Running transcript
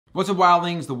What's up,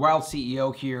 wildlings? The Wild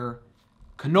CEO here.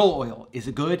 Canola oil. Is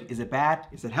it good? Is it bad?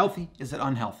 Is it healthy? Is it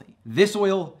unhealthy? This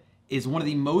oil is one of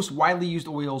the most widely used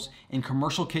oils in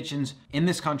commercial kitchens in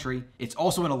this country. It's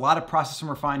also in a lot of processed and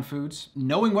refined foods.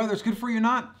 Knowing whether it's good for you or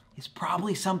not is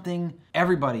probably something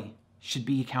everybody should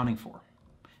be accounting for.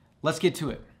 Let's get to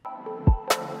it.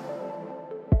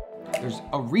 There's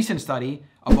a recent study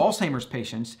of Alzheimer's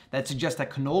patients that suggests that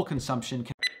canola consumption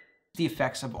can the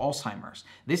effects of Alzheimer's.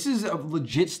 This is a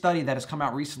legit study that has come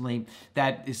out recently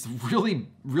that is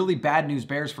really bad news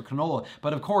bears for canola.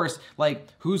 But of course, like,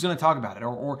 who's going to talk about it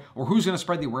or who's going to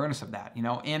spread the awareness of that, you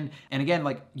know? And again,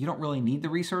 like, you don't really need the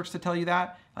research to tell you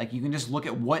that. Like, you can just look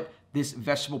at what this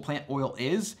vegetable plant oil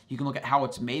is. You can look at how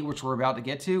it's made, which we're about to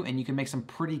get to, and you can make some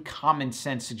pretty common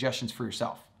sense suggestions for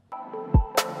yourself.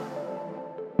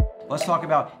 Let's talk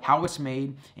about how it's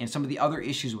made and some of the other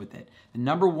issues with it. The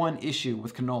number one issue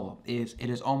with canola is it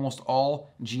is almost all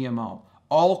GMO.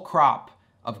 All crop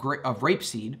of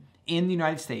rapeseed in the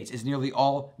United States is nearly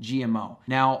all GMO.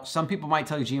 Now, some people might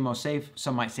tell you GMO is safe,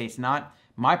 some might say it's not.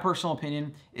 My personal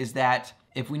opinion is that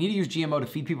if we need to use GMO to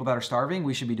feed people that are starving,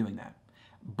 we should be doing that.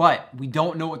 But we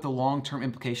don't know what the long-term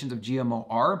implications of GMO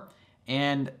are.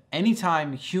 And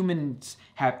anytime humans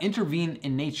have intervened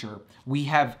in nature, we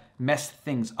have messed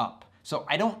things up. So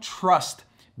I don't trust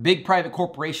big private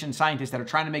corporation scientists that are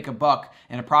trying to make a buck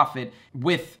and a profit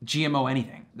with GMO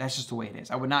anything. That's just the way it is.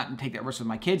 I would not take that risk with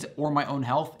my kids or my own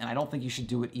health, and I don't think you should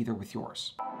do it either with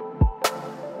yours.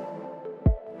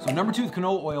 So number two with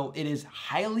canola oil, it is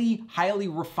highly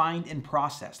refined and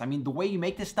processed. I mean, the way you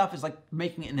make this stuff is like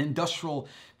making an industrial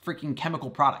freaking chemical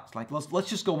product. Like, let's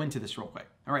just go into this real quick.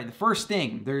 All right, the first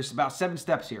thing, there's about 7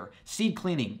 steps here. Seed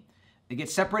cleaning. It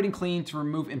gets separated and cleaned to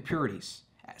remove impurities,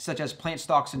 such as plant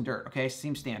stalks and dirt, okay,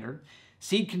 seems standard.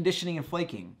 Seed conditioning and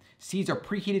flaking. Seeds are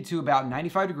preheated to about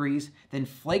 95 degrees, then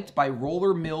flaked by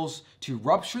roller mills to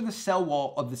rupture the cell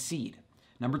wall of the seed.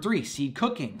 Number 3, seed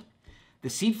cooking. The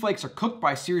seed flakes are cooked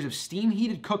by a series of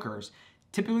steam-heated cookers.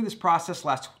 Typically, this process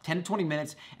lasts 10 to 20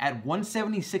 minutes at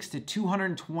 176 to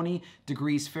 220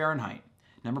 degrees Fahrenheit.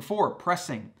 Number 4,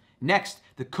 pressing. Next,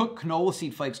 the cooked canola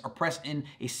seed flakes are pressed in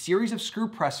a series of screw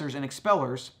pressers and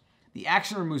expellers. The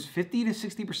action removes 50 to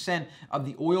 60% of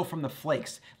the oil from the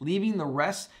flakes, leaving the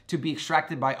rest to be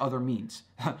extracted by other means.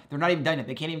 They're not even done yet.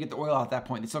 They can't even get the oil out at that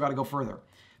point. They still got to go further.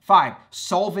 5,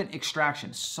 solvent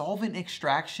extraction. Solvent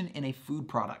extraction in a food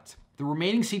product. The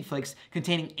remaining seed flakes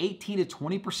containing 18 to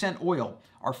 20% oil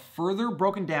are further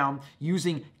broken down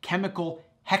using chemical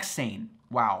hexane.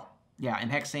 Wow. Yeah,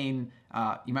 and hexane,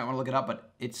 you might want to look it up,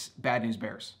 but it's bad news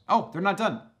bears. Oh, they're not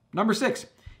done. Number 6.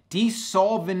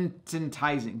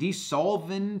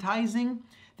 Desolventizing.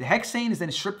 The hexane is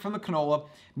then stripped from the canola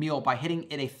meal by hitting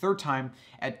it a third time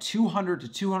at 200 to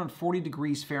 240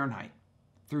 degrees Fahrenheit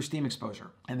through steam exposure.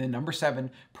 And then number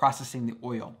 7, processing the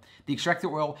oil. The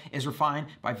extracted oil is refined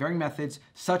by varying methods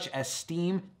such as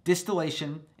steam,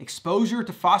 distillation, exposure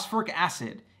to phosphoric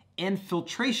acid, and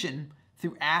filtration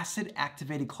through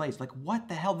acid-activated clays. Like, what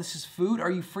the hell? This is food?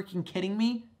 Are you freaking kidding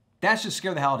me? That should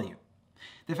scare the hell out of you.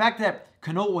 The fact that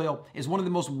canola oil is one of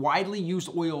the most widely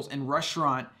used oils in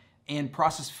restaurant and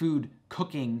processed food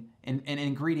cooking and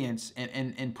ingredients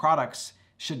and products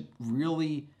should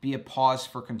really be a pause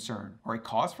for concern. Or a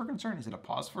cause for concern? Is it a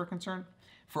pause for concern?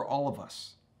 For all of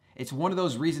us. It's one of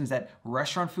those reasons that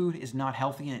restaurant food is not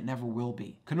healthy and it never will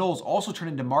be. Canola is also turned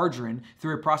into margarine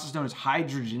through a process known as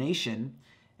hydrogenation,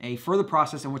 a further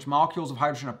process in which molecules of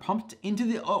hydrogen are pumped into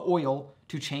the oil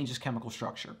to change its chemical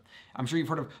structure. I'm sure you've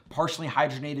heard of partially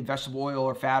hydrogenated vegetable oil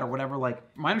or fat or whatever. Like,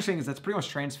 my understanding is that's pretty much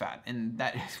trans fat, and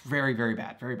that is very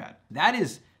bad, very bad. That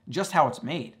is just how it's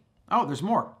made. Oh, there's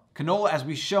more. Canola, as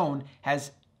we've shown,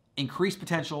 has increased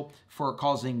potential for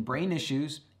causing brain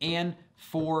issues and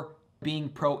for being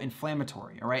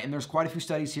pro-inflammatory, all right? And there's quite a few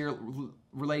studies here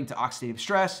relating to oxidative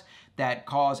stress that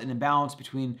cause an imbalance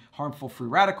between harmful free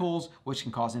radicals, which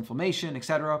can cause inflammation,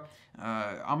 etc.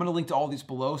 I'm gonna link to all these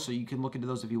below so you can look into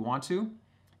those if you want to.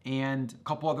 And a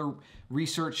couple other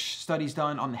research studies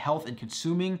done on the health and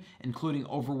consuming, including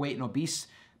overweight and obese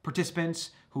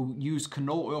participants who use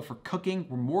canola oil for cooking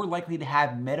were more likely to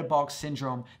have metabolic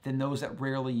syndrome than those that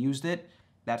rarely used it.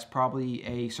 That's probably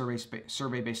a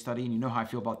survey-based study, and you know how I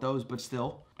feel about those, but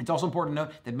still. It's also important to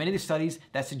note that many of the studies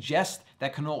that suggest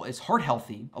that canola is heart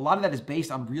healthy, a lot of that is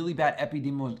based on really bad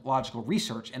epidemiological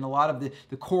research and a lot of the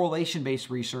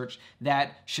correlation-based research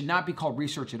that should not be called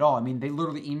research at all. I mean, they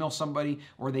literally email somebody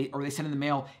or they send in the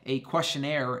mail a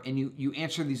questionnaire, and you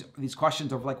answer these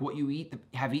questions of like what you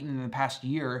have eaten in the past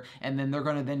year, and then they're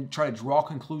going to then try to draw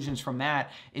conclusions from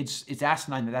that. It's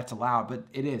asinine that that's allowed, but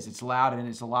it is. It's allowed, and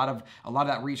it's a lot of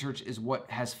that research is what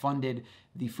has funded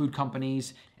the food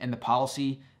companies and the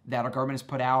policy that our government has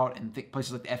put out, and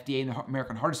places like the FDA and the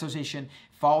American Heart Association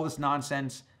follow this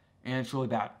nonsense, and it's really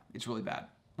bad. It's really bad.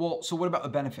 Well, so what about the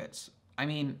benefits? I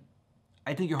mean,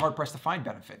 I think you're hard-pressed to find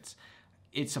benefits.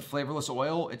 It's a flavorless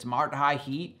oil, it's moderate to high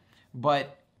heat,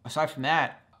 but aside from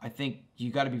that, I think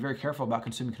you got to be very careful about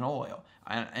consuming canola oil.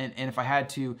 And if I had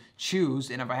to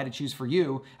choose, and if I had to choose for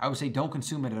you, I would say don't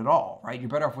consume it at all, right? You're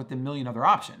better off with a million other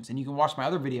options. And you can watch my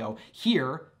other video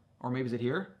here, or maybe is it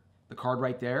here? The card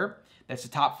right there. That's the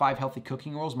top 5 healthy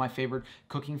cooking oils, my favorite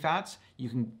cooking fats. You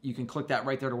can click that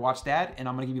right there to watch that, and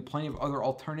I'm gonna give you plenty of other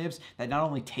alternatives that not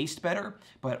only taste better,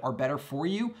 but are better for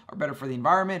you, are better for the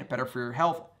environment, better for your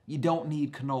health. You don't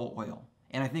need canola oil.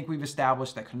 And I think we've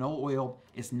established that canola oil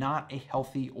is not a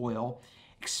healthy oil,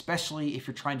 especially if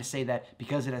you're trying to say that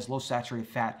because it has low saturated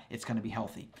fat, it's gonna be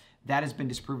healthy. That has been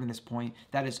disproven at this point.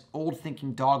 That is old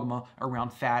thinking dogma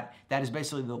around fat. That is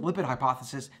basically the lipid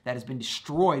hypothesis that has been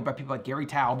destroyed by people like Gary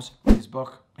Taubes in his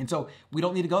book. And so we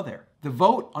don't need to go there. The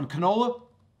vote on canola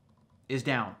is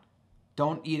down.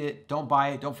 Don't eat it, don't buy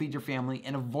it, don't feed your family,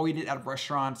 and avoid it out of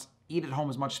restaurants. Eat at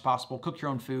home as much as possible. Cook your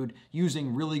own food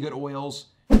using really good oils.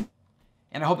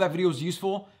 And I hope that video was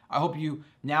useful. I hope you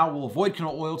now will avoid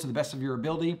canola oil to the best of your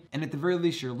ability. And at the very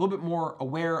least, you're a little bit more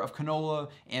aware of canola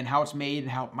and how it's made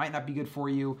and how it might not be good for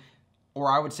you.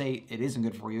 Or I would say it isn't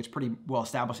good for you. It's pretty well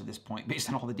established at this point based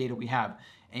on all the data we have.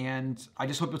 And I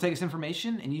just hope you'll take this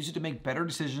information and use it to make better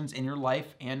decisions in your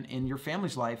life and in your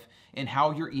family's life in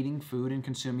how you're eating food and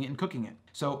consuming it and cooking it.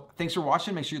 So thanks for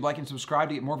watching. Make sure you like and subscribe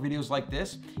to get more videos like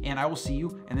this. And I will see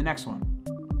you in the next one.